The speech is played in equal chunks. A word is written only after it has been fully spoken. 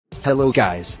Hello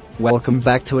guys, welcome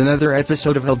back to another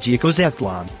episode of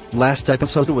Algicosathlon. Last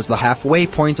episode was the halfway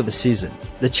point of the season.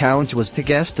 The challenge was to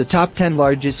guess the top 10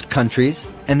 largest countries,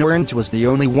 and orange was the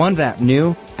only one that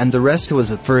knew, and the rest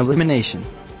was up for elimination.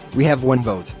 We have one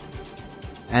vote.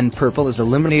 And purple is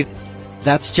eliminated.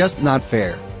 That's just not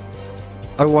fair.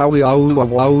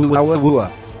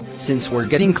 Since we're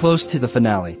getting close to the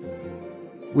finale,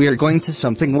 we are going to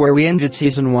something where we ended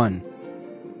season 1.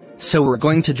 So we're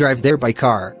going to drive there by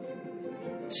car.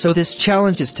 So this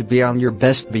challenge is to be on your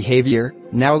best behavior.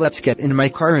 Now let's get in my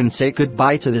car and say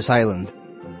goodbye to this island.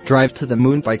 Drive to the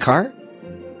moon by car?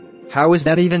 How is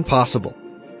that even possible?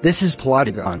 This is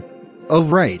Plotagon. Oh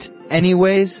right,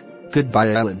 anyways,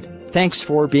 goodbye island. Thanks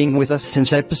for being with us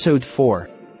since episode 4.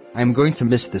 I'm going to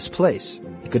miss this place.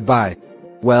 Goodbye.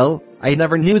 Well, I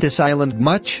never knew this island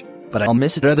much, but I'll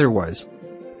miss it otherwise.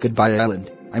 Goodbye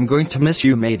island, I'm going to miss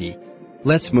you matey.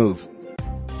 Let's move.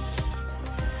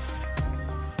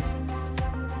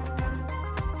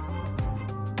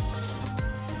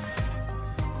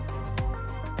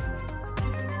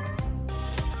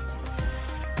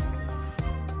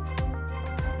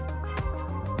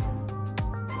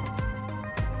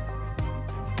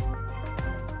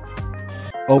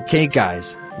 Okay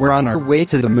guys, we're on our way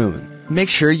to the moon. Make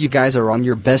sure you guys are on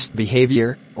your best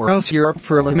behavior, or else you're up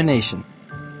for elimination.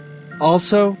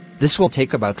 Also, this will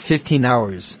take about 15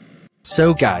 hours.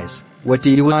 So guys, what do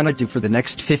you wanna do for the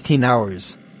next 15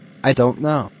 hours? I don't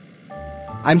know.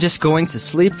 I'm just going to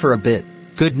sleep for a bit.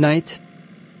 Good night.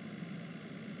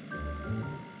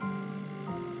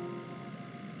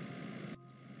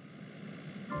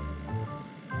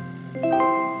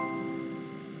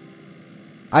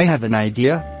 I have an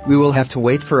idea. We will have to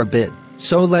wait for a bit,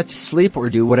 so let's sleep or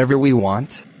do whatever we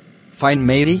want. Fine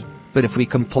matey, but if we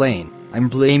complain, I'm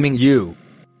blaming you.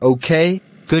 Okay,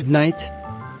 good night.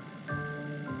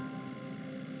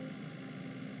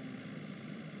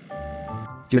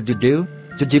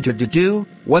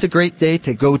 What a great day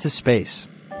to go to space.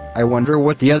 I wonder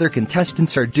what the other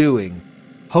contestants are doing.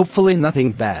 Hopefully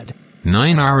nothing bad.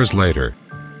 9 hours later.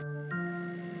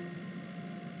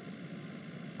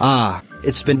 Ah,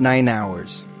 it's been 9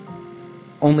 hours.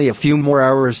 Only a few more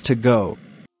hours to go.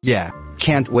 Yeah,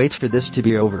 can't wait for this to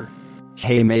be over.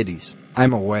 Hey mateys,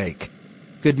 I'm awake.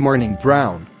 Good morning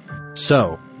Brown.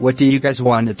 So, what do you guys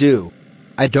want to do?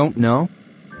 I don't know.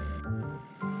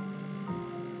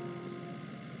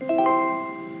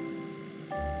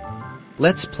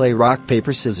 Let's play rock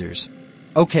paper scissors.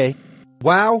 Okay.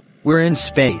 Wow, we're in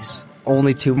space.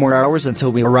 Only 2 more hours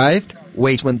until we arrived.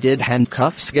 Wait, when did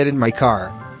handcuffs get in my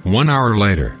car? 1 hour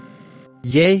later.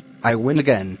 Yay, I win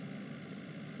again.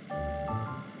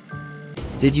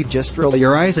 Did you just roll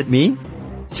your eyes at me?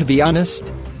 To be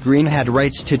honest, Green had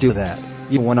rights to do that.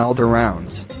 You won all the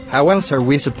rounds. How else are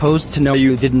we supposed to know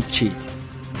you didn't cheat?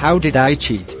 How did I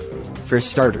cheat? For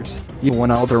starters, you won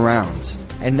all the rounds,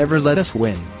 and never let us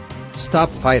win. Stop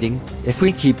fighting. If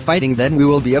we keep fighting then we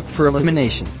will be up for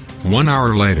elimination. 1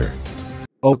 hour later.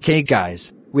 Okay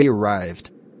guys, we arrived.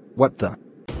 What the?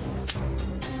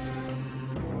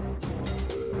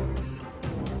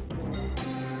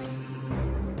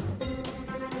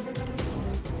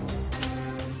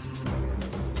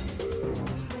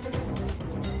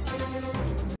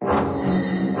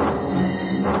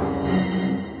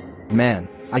 Man,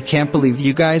 I can't believe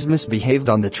you guys misbehaved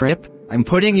on the trip. I'm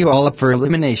putting you all up for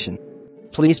elimination.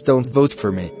 Please don't vote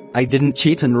for me. I didn't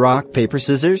cheat in rock paper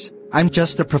scissors. I'm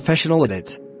just a professional at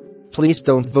it. Please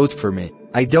don't vote for me.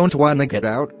 I don't wanna get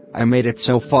out. I made it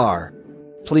so far.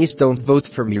 Please don't vote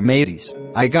for me mateys.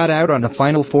 I got out on the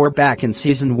final 4 back in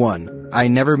season 1. I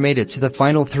never made it to the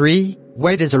final 3.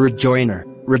 White is a rejoiner.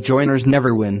 Rejoiners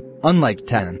never win, unlike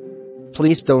tan.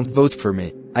 Please don't vote for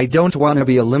me. I don't wanna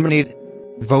be eliminated.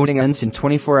 Voting ends in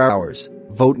 24 hours.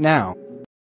 Vote now.